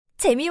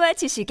재미와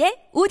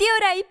지식의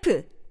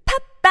오디오라이프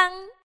팝빵.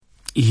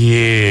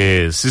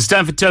 Yes, it's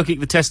time for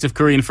Tokic, the test of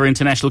Korean for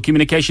international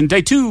communication,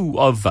 day 2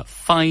 of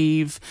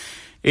 5.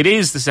 It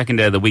is the second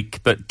day of the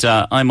week, but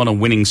I'm on a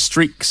winning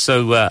streak,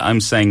 so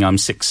I'm saying I'm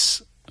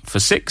 6 for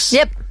 6.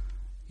 Yep.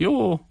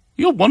 You're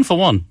 1 for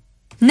 1.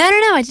 No,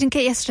 I didn't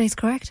get yesterday's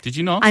correct. Did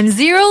you not? I'm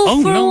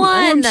 0 for 1. Oh,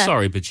 I'm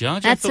sorry,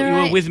 Bajaj. I thought you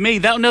right. were with me.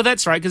 No,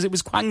 that's right, because it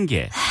was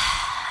Kwangye.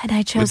 And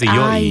I chose with the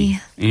I.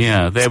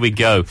 Yeah, there we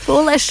go.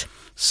 Foolish.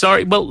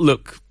 Sorry, well,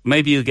 look,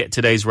 maybe you'll get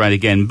today's right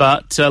again,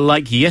 but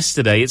like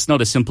yesterday, it's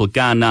not a simple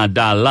Gana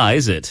da la,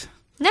 is it?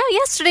 No,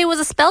 yesterday was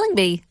a spelling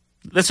bee.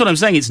 That's what I'm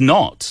saying. It's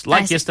not.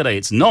 Like yesterday,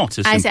 it's not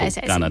a simple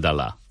Gana da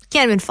la.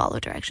 Can't even follow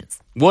directions.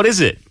 What is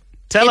it?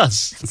 Tell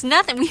us. It's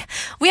nothing.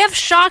 We have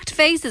shocked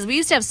faces. We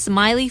used to have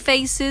smiley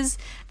faces,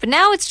 but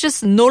now it's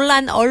just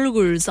놀란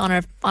얼굴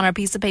on our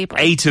piece of paper.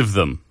 8 of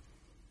them.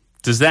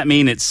 Does that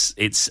mean it's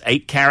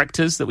 8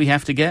 characters that we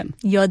have to get?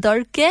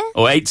 8개?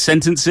 Or 8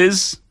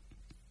 sentences?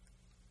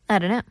 I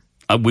don't know.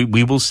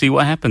 We will see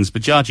what happens.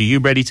 But George, are you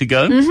ready to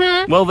go?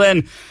 Mm-hmm. Well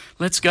then,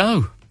 let's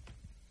go.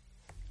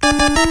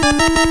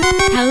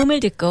 다음을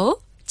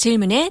듣고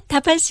질문에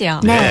답하시오.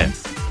 네.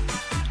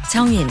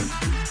 정인.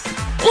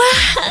 와,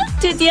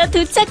 드디어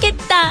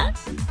도착했다.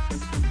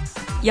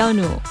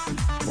 연우.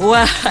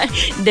 와,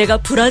 내가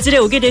브라질에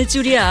오게 될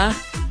줄이야.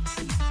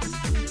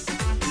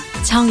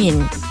 정인.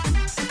 와,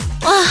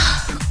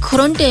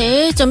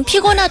 그런데 좀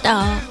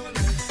피곤하다.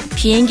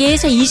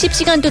 비행기에서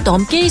 20시간도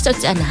넘게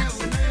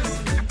있었잖아.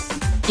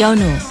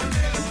 연우.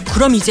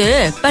 그럼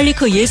이제 빨리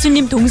그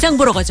예수님 동상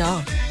보러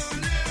가자.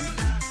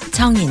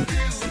 정인.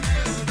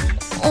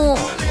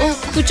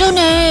 그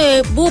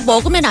전에 뭐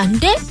먹으면 안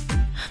돼?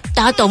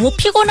 나 너무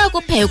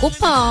피곤하고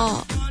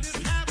배고파.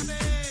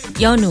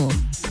 연우.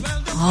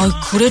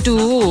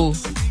 그래도.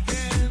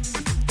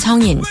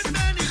 정인.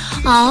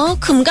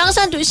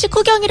 금강산도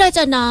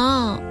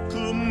식후경이라잖아.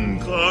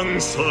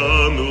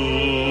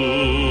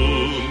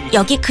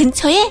 여기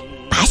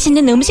근처에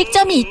맛있는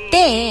음식점이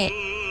있대.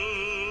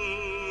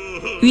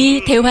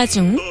 위 대화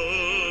중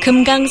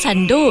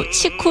금강산도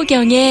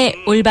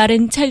식후경의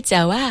올바른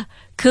철자와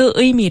그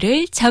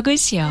의미를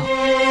적으시오.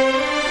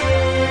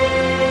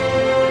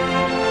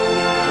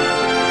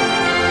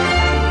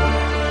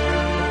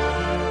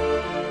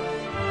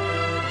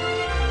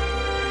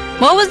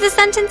 What was the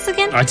sentence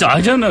again? I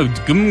don't know.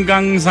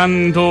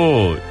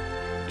 금강산도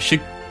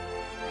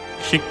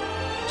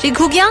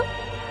식후경?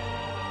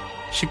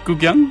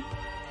 식구경?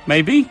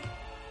 Maybe?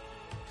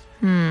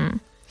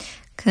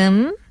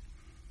 금강산도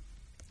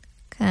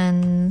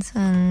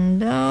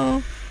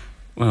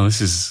Well,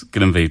 this is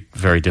going to be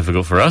very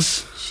difficult for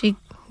us.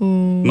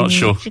 Not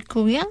sure.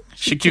 식후경?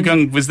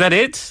 식구경, was that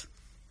it?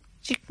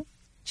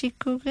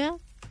 식후경?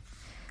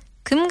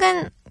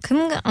 금강,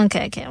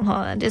 okay, hold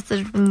on, just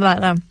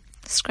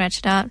scratch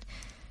it out.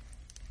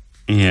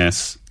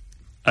 Yes.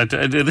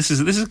 This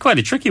is quite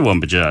a tricky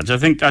one, Bajaj. I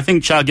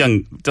think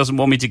Chagyang doesn't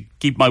want me to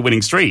keep my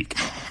winning streak.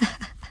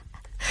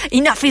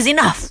 Enough is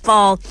enough,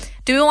 Paul.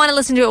 Do we want to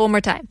listen to it one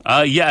more time?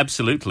 Yeah,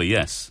 absolutely,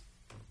 yes.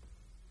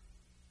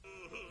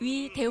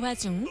 위 대화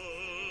중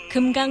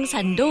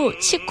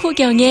금강산도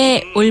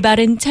식후경의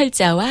올바른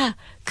철자와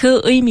그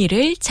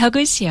의미를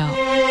적으시오.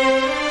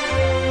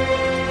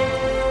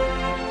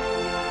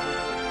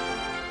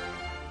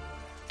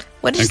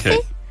 What did you say?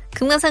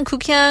 금강산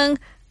국향의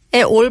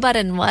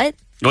올바른 what?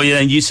 Well, yeah,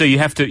 and you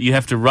have to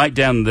write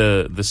down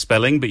the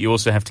spelling, but you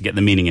also have to get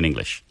the meaning in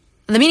English.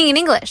 The meaning in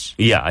English?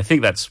 Yeah, I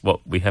think that's what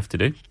we have to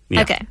do.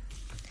 Yeah. Okay.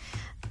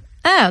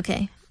 Oh,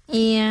 okay.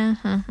 Yeah.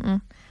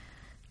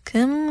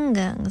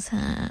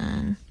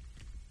 금강산.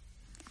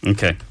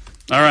 Okay.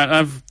 All right.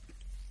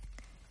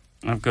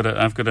 I've got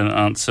an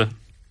answer. Have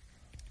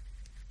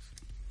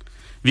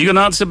you got an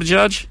answer,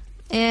 Bajaj?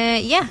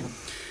 Yeah.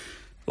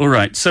 All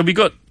right. So we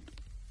got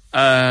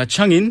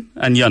Changin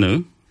and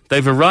Yanu.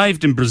 They've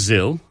arrived in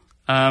Brazil,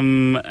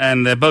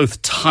 and they're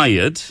both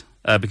tired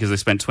because they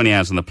spent 20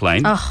 hours on the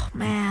plane. Oh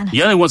man.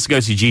 Yanu wants to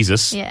go see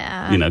Jesus.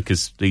 Yeah.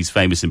 Because he's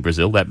famous in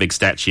Brazil, that big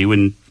statue.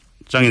 And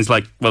Changin's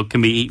like, well, can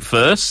we eat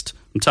first?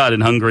 I'm tired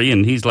and hungry.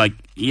 And he's like,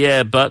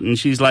 yeah, but. And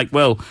she's like,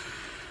 well,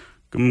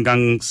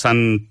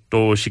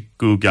 금강산도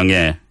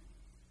식구경에.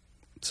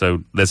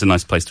 So there's a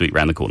nice place to eat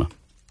round the corner.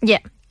 Yeah.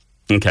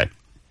 Okay.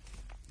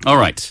 All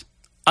right.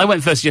 I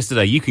went first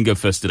yesterday. You can go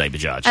first today,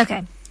 Bajaj.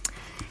 Okay.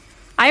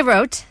 I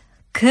wrote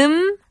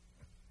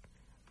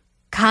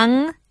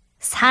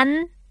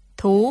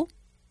금강산도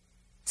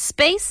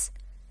space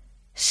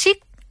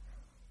식후경.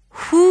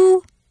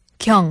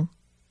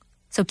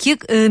 So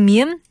기읍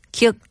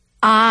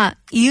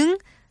기읍아응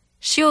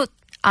시옷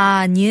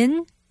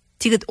아닌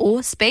디귿 오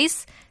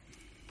space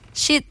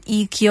쉿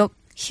이 기억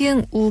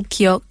희응 우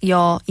기억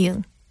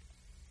여응.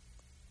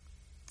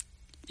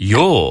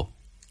 Your.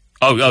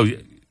 Oh.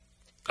 Okay.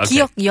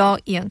 기억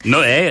여응.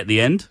 No A at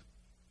the end?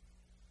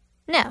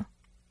 No.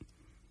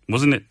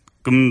 Wasn't it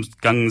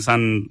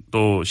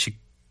금강산도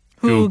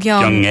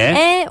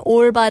구경의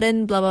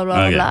올바른 blah blah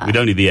blah Okay, blah. we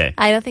don't need the A.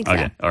 I don't think so.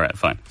 Okay, all right,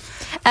 fine.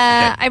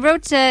 I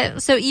wrote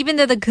so even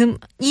the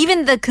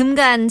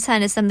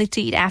금강산 is something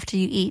to eat after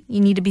you eat. You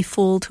need to be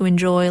full to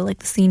enjoy like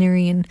the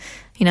scenery and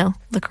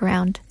look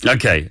around.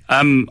 Okay,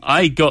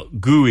 I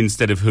got gu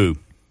instead of who.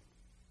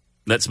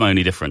 That's my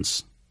only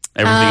difference.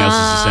 Everything else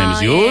is the same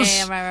as yours.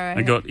 Yeah, right.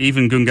 I got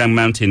even Gungang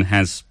Mountain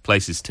has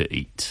places to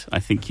eat. I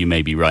think you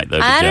may be right though.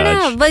 I don't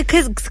know, but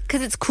because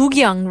it's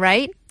구경,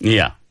 right?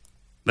 Yeah,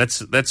 that's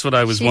what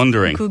I was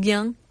wondering.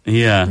 구경.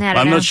 Yeah, I don't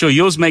I'm know. not sure.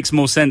 Yours makes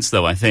more sense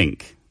though. I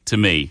think to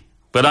me,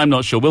 but I'm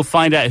not sure. We'll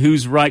find out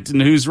who's right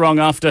and who's wrong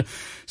after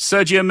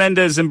Sergio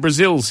Mendes and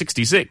Brazil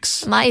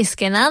 66. Mais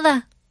que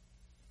nada.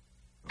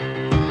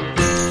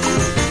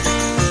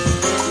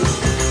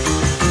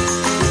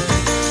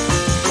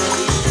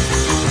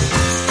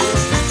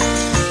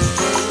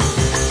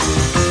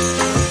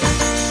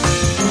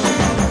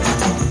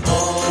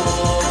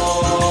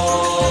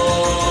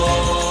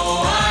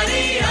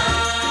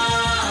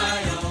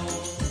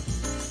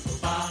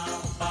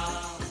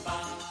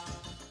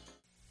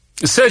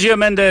 Sergio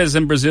Mendes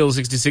and Brazil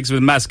 66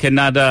 with Mas Que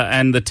Nada,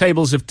 and the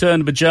tables have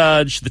turned,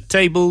 Bajaj. The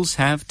tables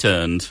have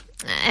turned.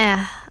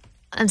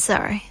 I'm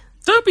sorry.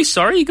 Don't be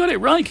sorry, you got it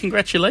right.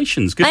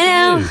 Congratulations. Good I for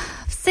know. you.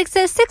 6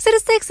 out of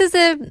 6 is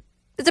a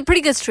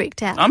pretty good streak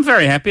to have. I'm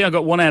very happy. I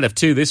got 1 out of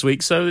 2 this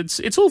week, so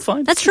it's all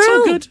fine. That's It's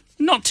all true. good.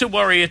 Not to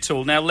worry at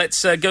all. Now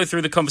let's go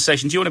through the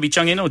conversation. Do you want to be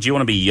Chung In or do you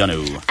want to be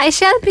Yanu? I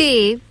shall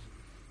be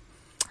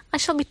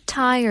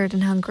tired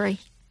and hungry.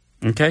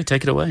 Okay,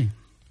 take it away.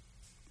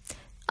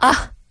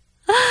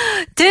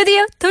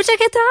 드디어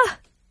도착했다.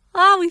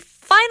 We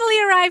finally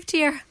arrived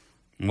here.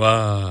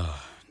 와,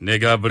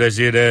 내가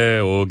브라질에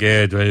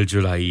오게 될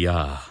줄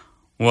알야.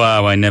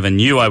 Wow, I never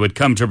knew I would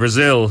come to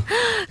Brazil.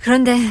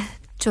 그런데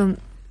좀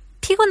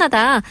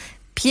피곤하다.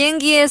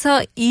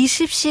 비행기에서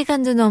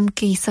 20시간도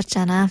넘게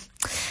있었잖아.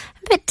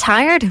 I'm a bit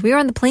tired. We were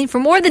on the plane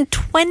for more than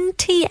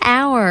 20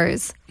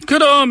 hours.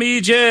 그럼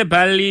이제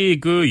빨리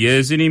그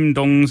예수님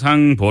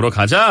동상 보러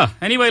가자.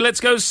 Anyway, let's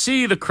go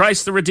see the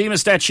Christ the Redeemer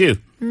statue.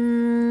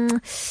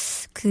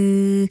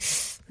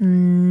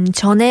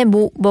 전에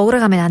뭐 먹으러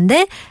가면 안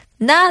돼?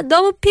 나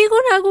너무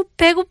피곤하고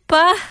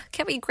배고파.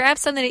 Can we grab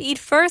something to eat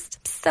first?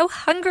 I'm so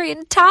hungry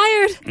and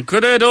tired.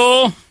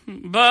 그래도,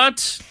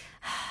 but...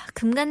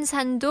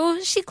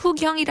 금강산도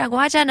식후경이라고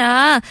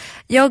하잖아.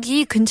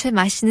 여기 근처에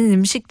맛있는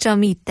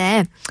음식점이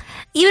있대.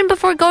 Even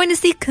before going to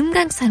see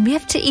금강산, we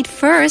have to eat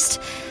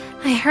first.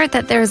 I heard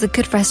that there is a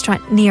good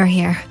restaurant near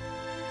here.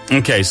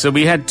 Okay, so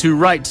we had to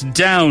write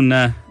down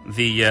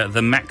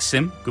the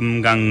maxim,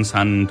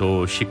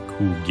 금강산도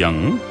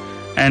식후경,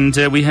 and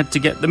we had to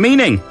get the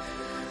meaning.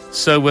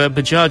 So,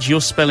 Bajaj, your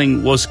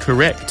spelling was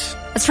correct.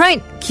 That's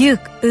right.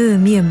 기역,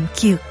 미음,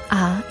 기역,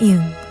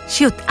 이응,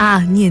 시옷,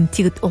 니은,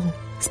 디귿, 오.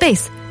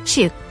 Space.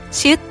 시읒,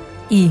 시읒,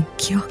 이,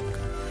 기역,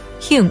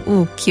 희응,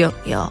 우, 기역,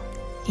 여,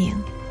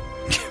 이응.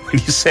 When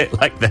you say it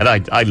like that,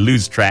 I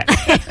lose track.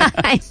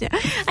 I know.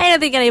 I don't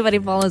think anybody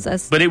follows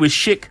us. But it was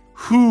shik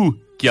hu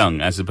gyung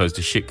as opposed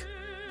to shik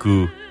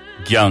gu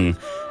gyung.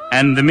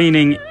 And the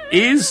meaning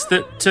is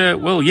that,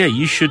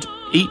 you should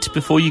eat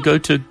before you go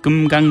to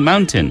Kumgang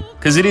Mountain.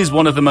 Because it is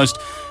one of the most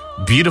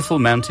beautiful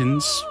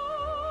mountains,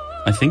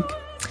 I think,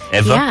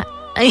 ever. Yeah.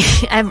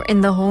 Ever in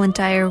the whole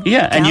entire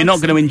Yeah, and you're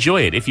not galaxy. going to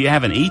enjoy it if you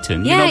haven't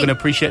eaten. You're Yeah. not going to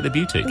appreciate the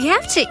beauty. You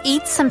have to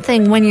eat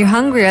something when you're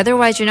hungry,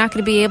 otherwise you're not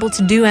going to be able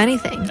to do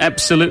anything.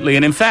 Absolutely.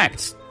 And in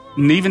fact,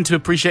 even to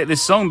appreciate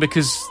this song,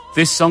 because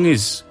this song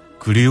is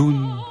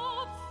그리운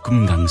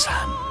금강산.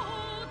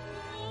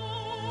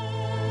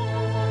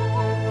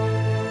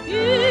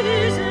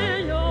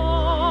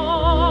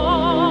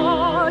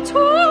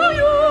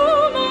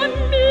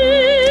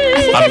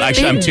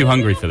 I'm too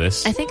hungry for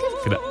this. I think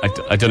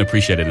I don't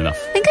appreciate it enough.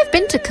 I've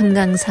been to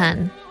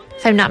금강산,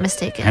 if I'm not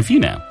mistaken. Have you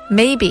now?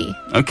 Maybe.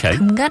 Okay.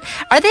 금강?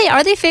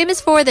 Are they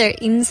famous for their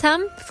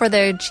insam, for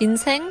their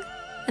ginseng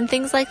and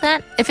things like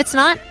that? If it's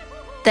not,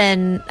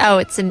 then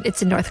it's in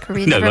North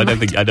Korea. No, Never I don't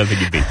mind.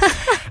 think you'd be.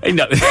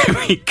 No, there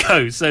we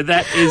go. So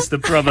that is the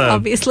proverb.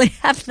 Obviously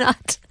have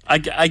not. I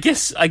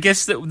guess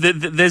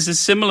that there's a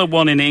similar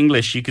one in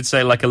English. You could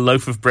say like a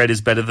loaf of bread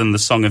is better than the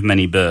song of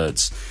many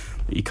birds.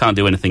 You can't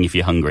do anything if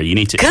you're hungry. You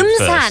need to eat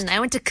금산. first. I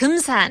went to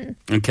금산.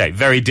 Okay,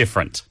 very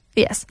different.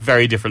 Yes.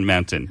 Very different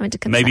mountain. I went to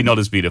금산. Maybe not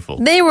as beautiful.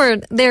 They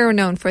were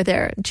known for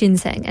their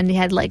ginseng, and they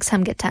had like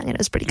samgyetang, and it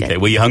was pretty good. Okay,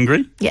 were you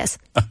hungry? Yes.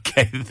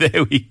 Okay,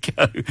 there we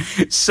go.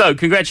 So,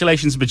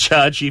 congratulations,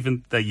 Bajaj,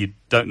 even though you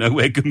don't know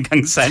where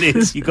Kumgangsan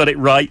is. You got it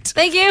right.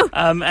 Thank you.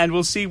 And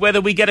we'll see whether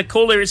we get a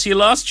caller. It's your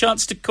last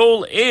chance to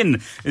call in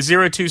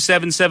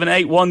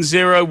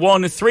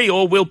 027781013,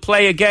 or we'll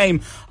play a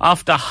game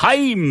after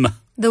Haim.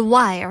 The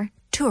Wire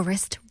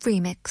Tourist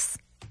Remix.